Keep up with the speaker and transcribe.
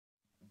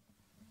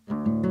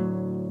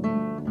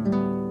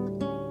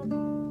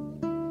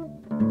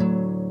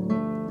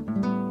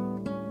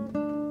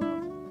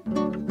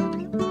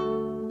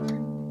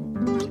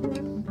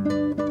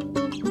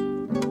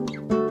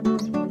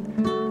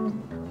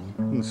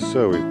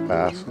So we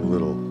passed a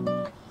little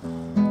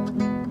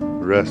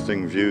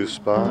resting view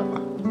spot,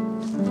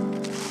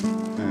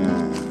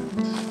 and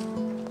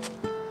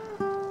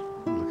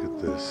look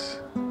at this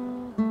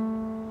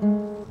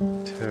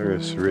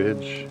terrace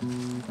ridge.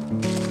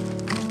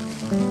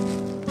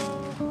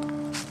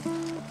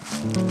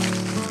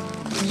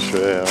 The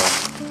trail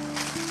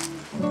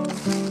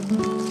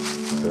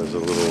does a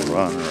little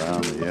run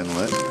around the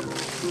inlet.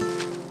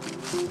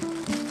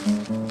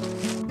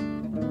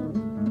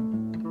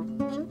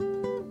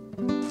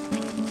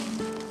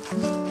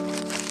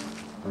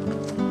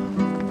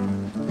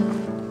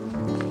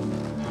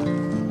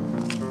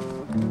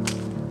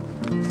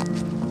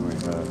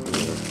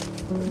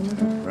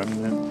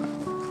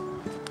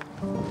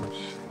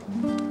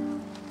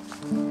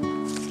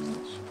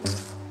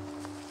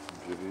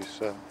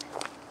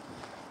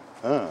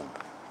 Ah,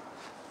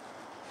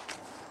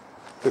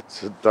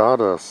 it's a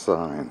Dada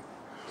sign.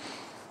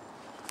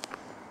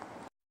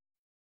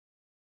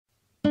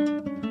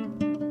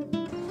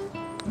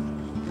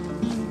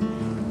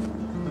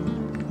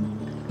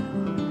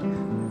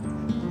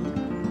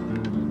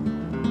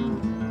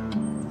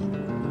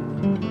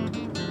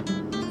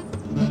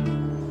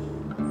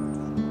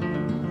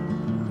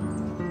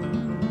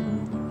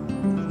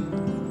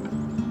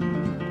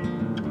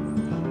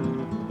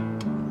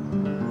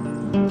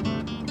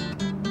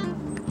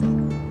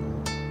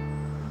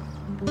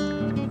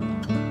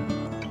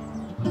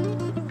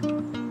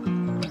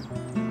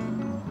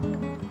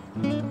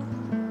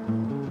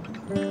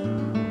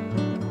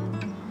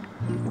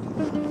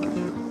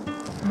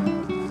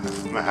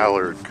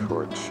 Mallard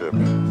courtship.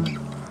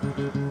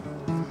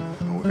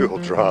 We will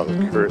draw the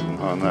curtain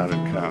on that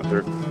encounter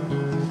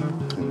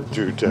and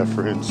due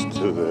deference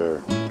to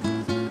their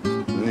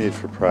need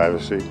for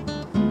privacy.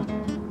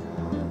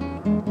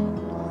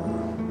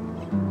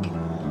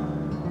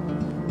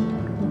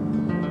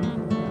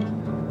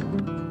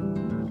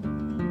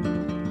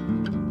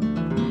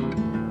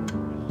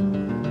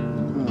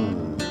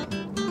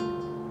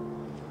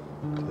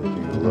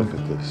 Taking a look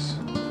at this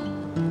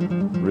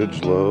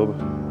ridge lobe.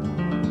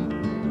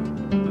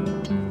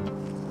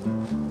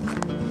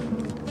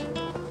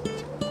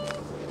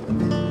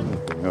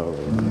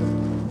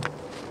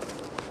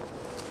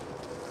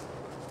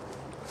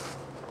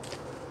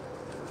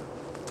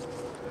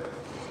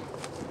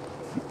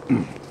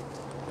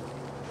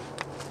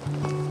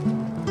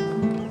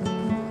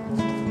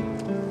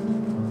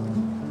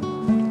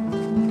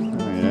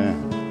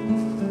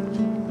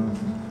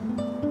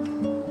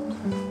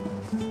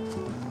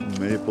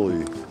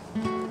 Mapley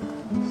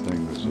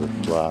things are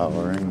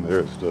flowering.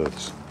 There's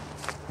those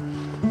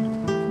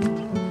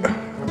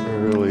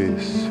early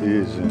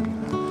season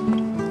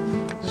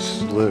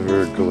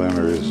sliver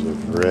glimmers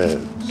of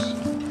reds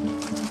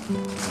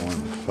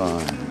one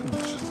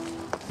finds.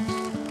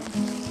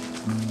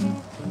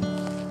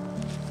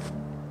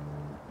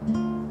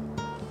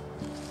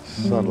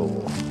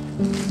 Subtle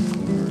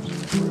glimmers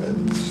of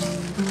reds.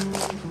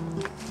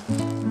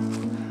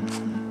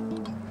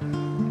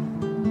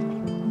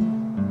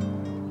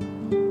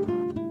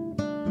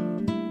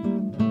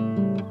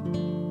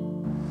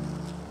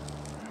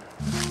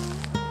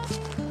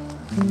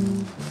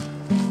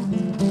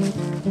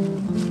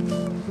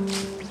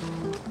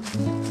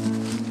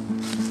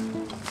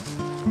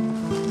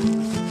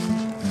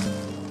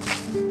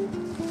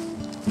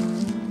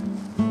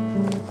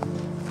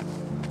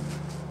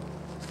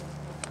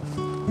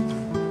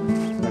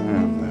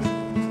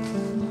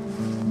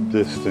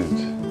 Distant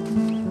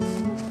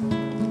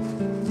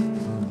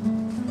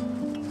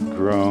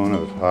groan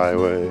of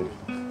highway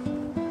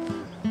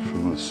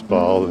from the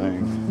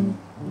Spalding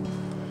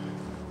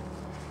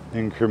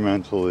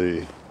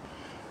incrementally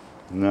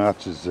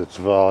notches its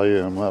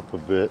volume up a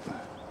bit.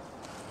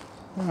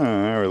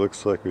 There it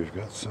looks like we've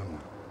got some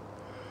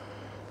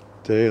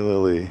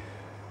daylily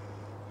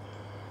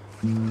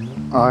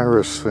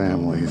iris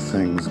family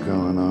things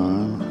going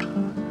on.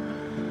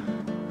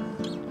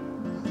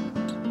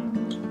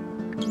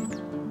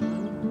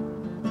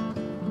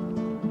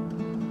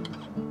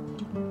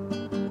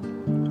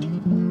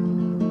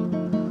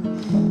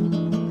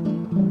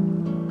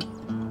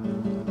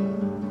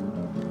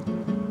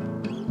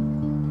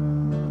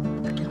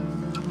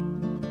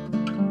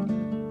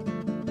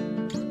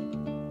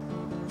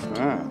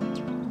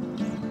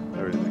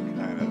 Everything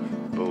kind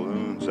of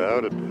balloons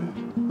out a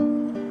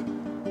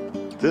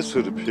bit. This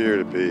would appear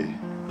to be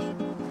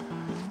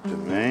the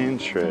main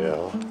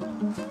trail.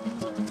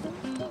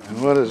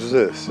 And what is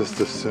this? Just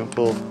a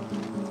simple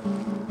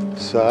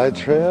side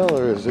trail,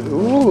 or is it?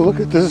 Ooh, look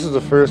at this! Is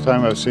the first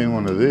time I've seen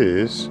one of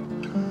these.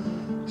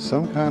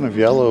 Some kind of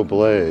yellow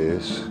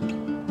blaze.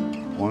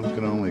 One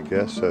can only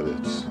guess at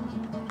its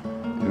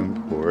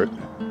import.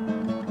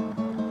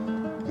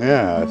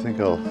 Yeah, I think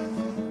I'll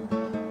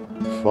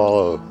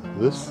follow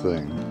this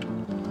thing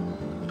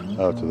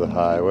out to the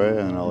highway,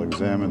 and I'll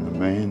examine the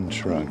main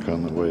trunk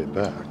on the way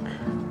back.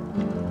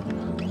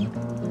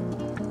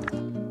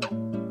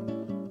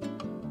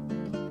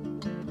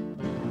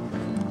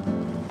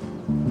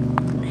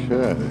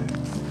 Okay,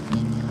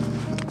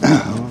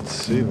 let's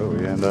see what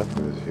we end up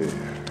with here.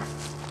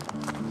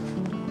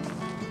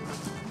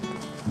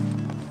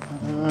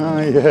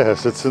 Ah,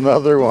 yes, it's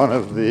another one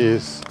of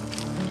these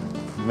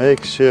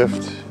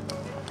makeshift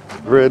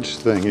bridge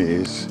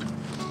thingies.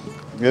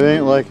 It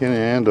ain't like in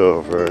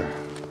Andover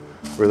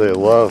where they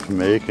love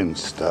making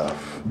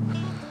stuff,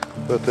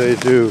 but they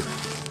do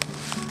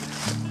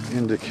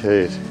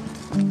indicate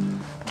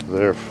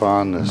their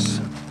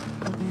fondness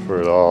for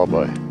it all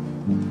by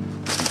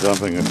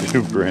dumping a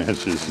few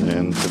branches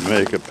in to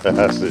make a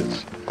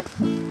passage.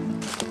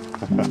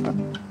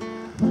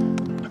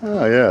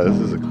 Oh yeah, this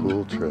is a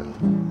cool trail.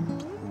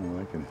 I'm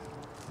liking it.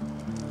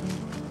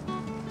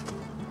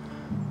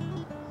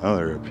 Oh,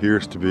 there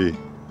appears to be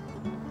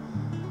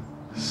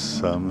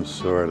some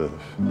sort of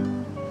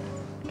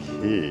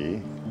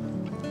key.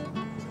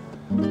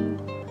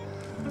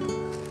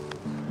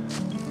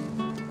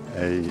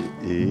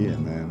 A-E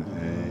and then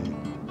A.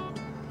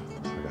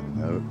 It's like a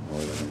note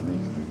more than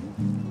anything.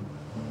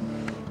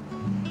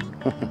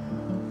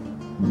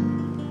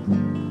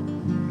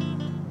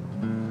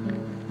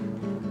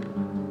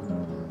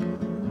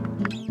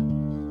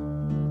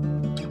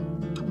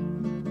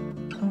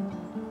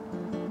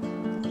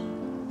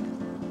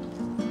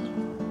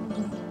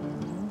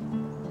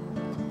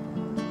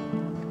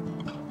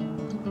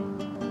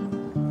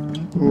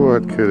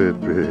 What could it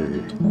be?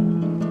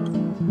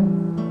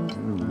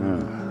 Who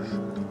knows?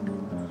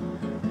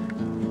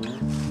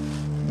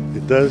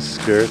 It does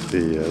skirt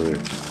the other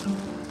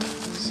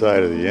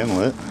side of the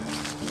inlet.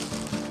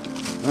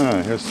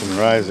 Ah, here's some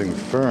rising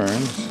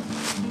ferns.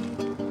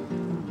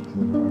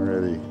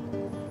 Already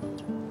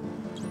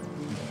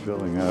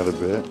filling out a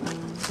bit.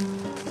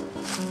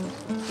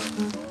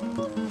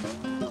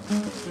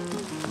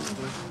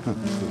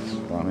 This is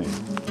funny.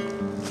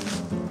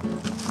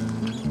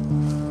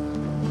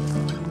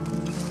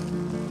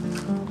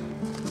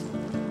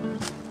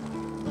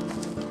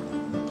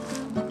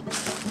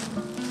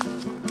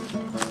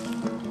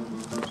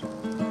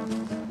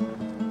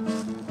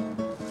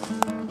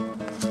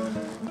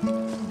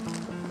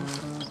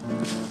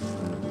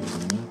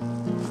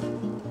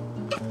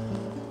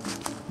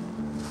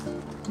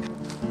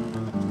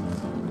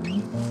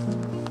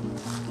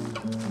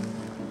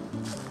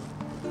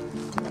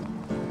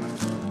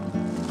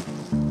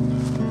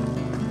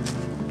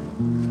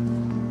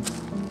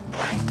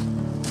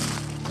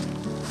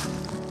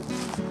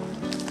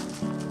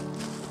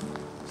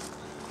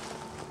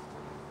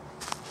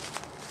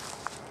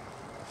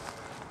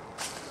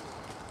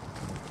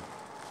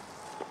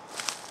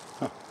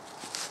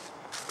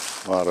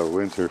 A lot of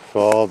winter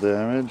fall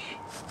damage.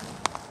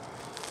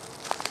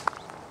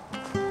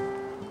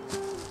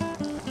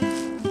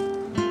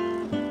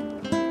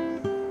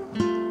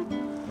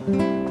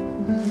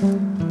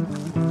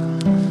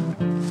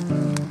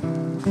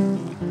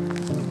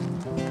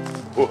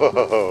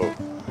 Whoa!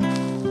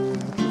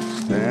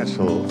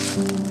 Substantial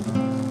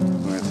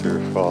winter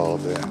fall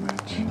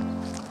damage.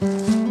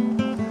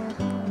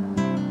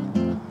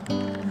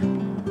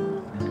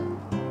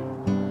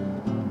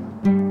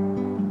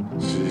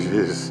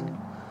 Jeez.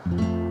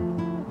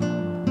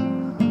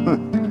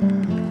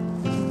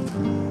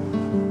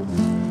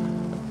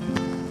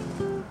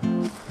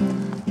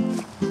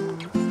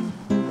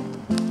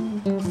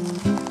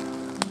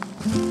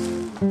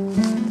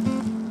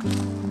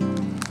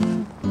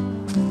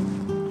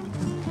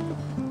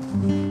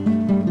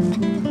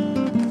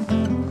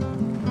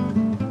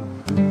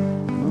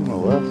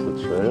 Nonetheless, the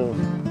trail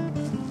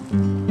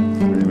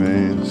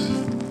remains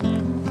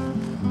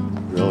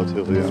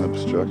relatively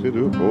unobstructed.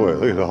 Oh boy,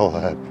 look at all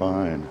that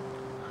pine.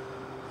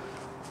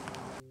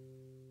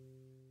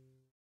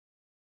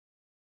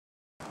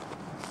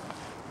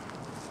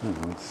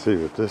 Let's see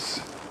what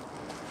this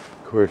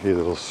quirky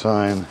little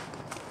sign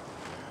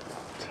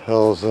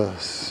tells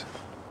us.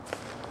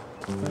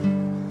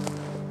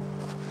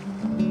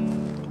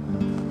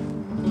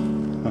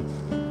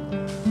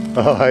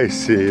 Oh, I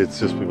see. It's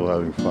just people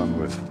having fun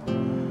with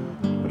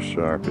a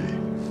Sharpie.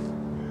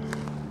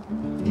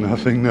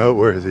 Nothing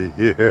noteworthy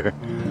here.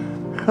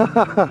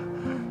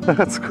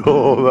 That's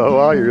cool, though.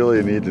 All you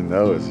really need to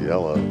know is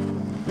yellow.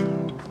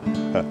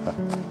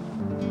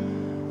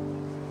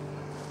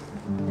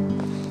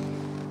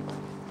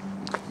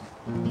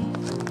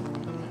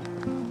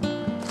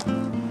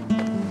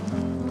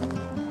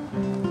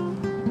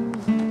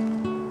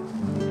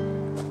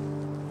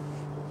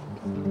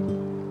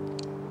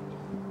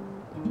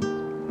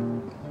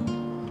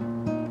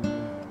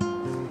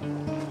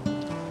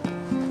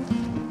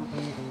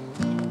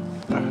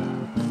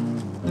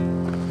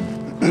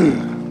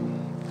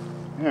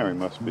 Yeah, we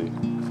must be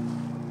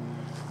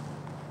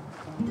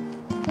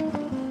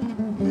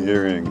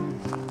nearing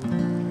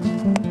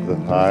the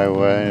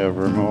highway of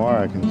Vermont.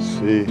 I can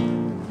see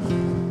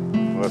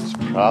what's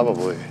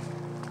probably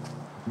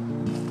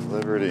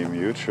Liberty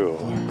Mutual,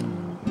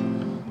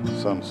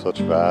 some such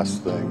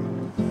vast thing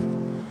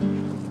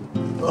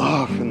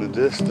off in the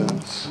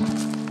distance.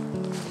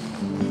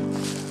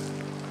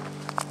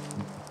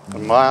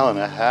 1.5 miles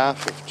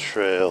of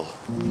trail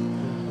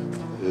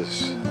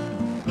is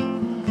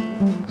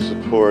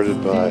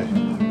supported by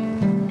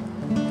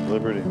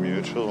Liberty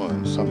Mutual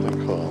and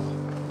something called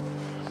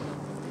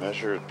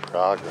Measured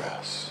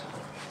Progress.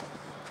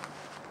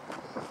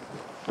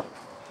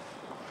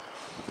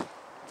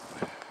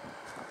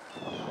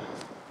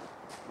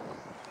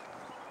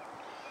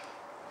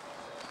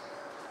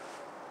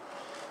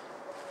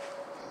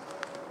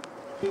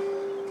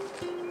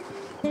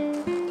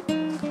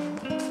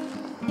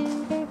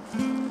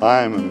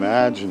 I'm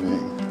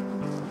imagining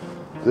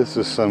this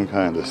is some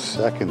kind of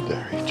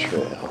secondary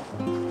trail.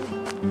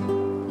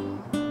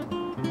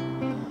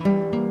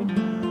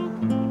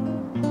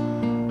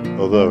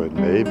 Although it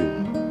may be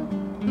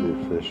the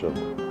official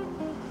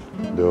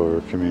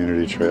Dover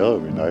Community Trail. It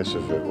would be nice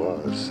if it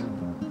was.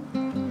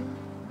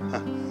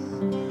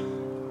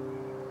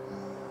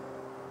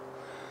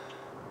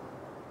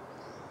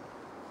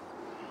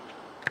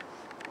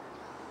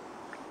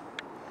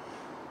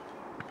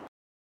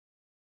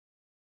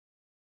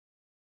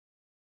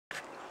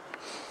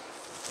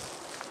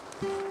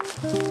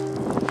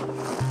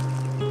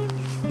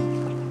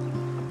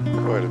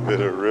 Quite a bit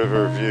of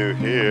river view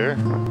here.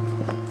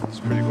 It's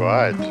pretty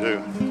wide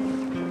too.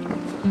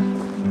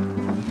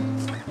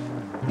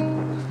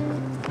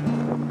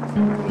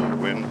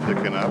 Wind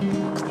picking up.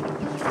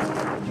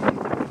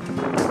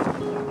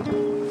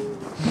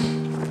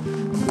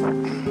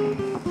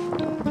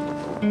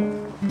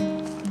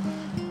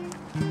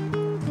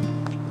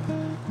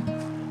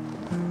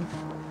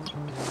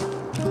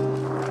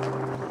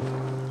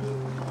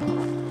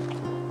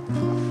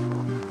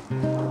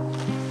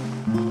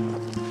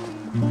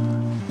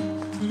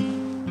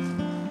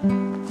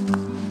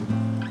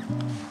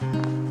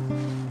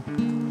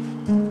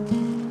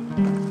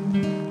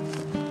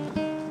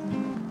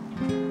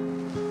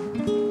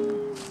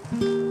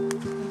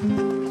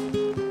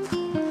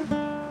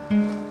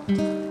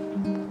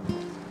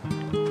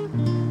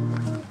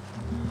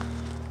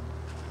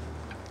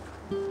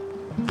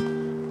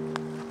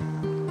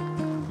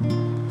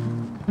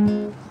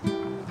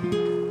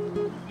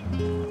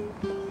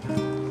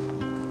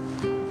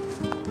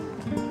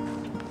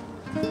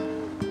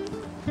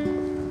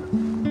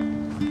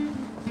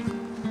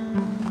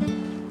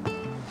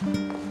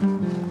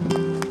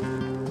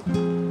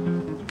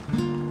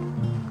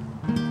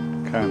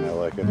 Kind of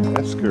like an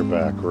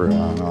Eskerback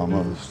run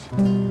almost.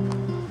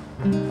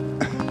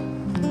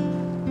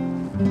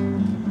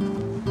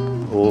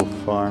 Old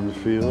farm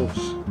fields.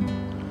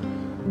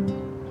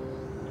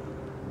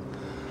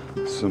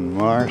 Some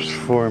marsh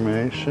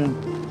formation.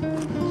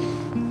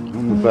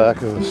 On the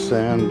back of a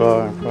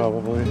sandbar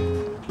probably.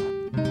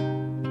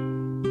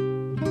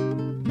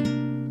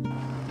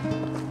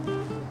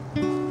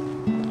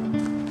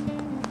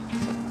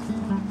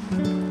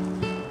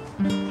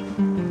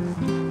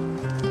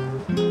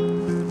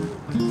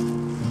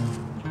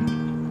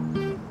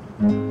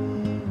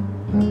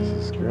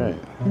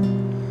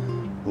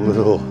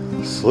 Little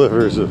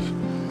slivers of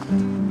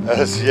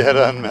as yet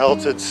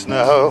unmelted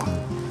snow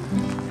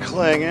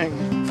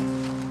clinging.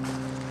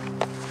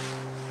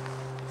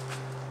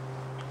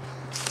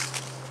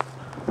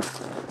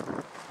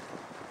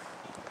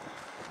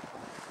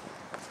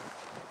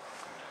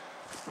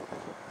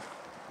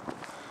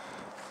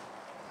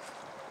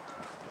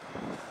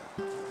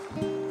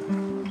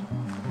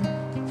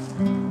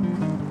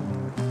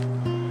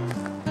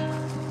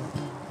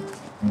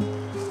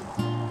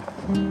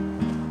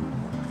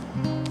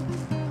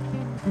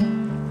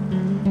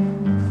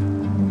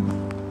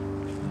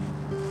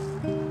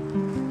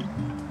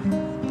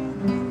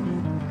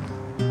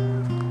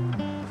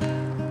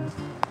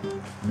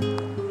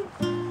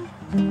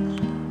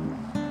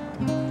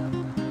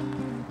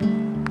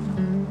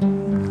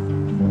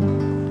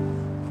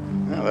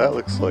 That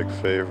looks like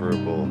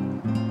favorable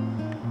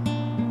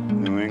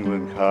New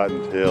England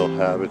cottontail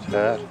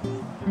habitat.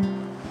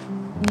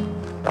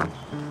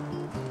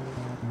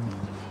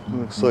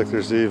 Looks like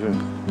there's even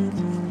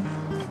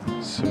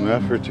some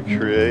effort to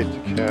create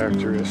the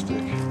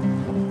characteristic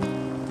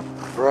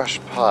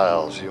brush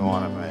piles you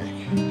want to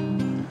make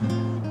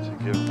to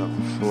give them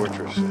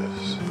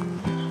fortresses.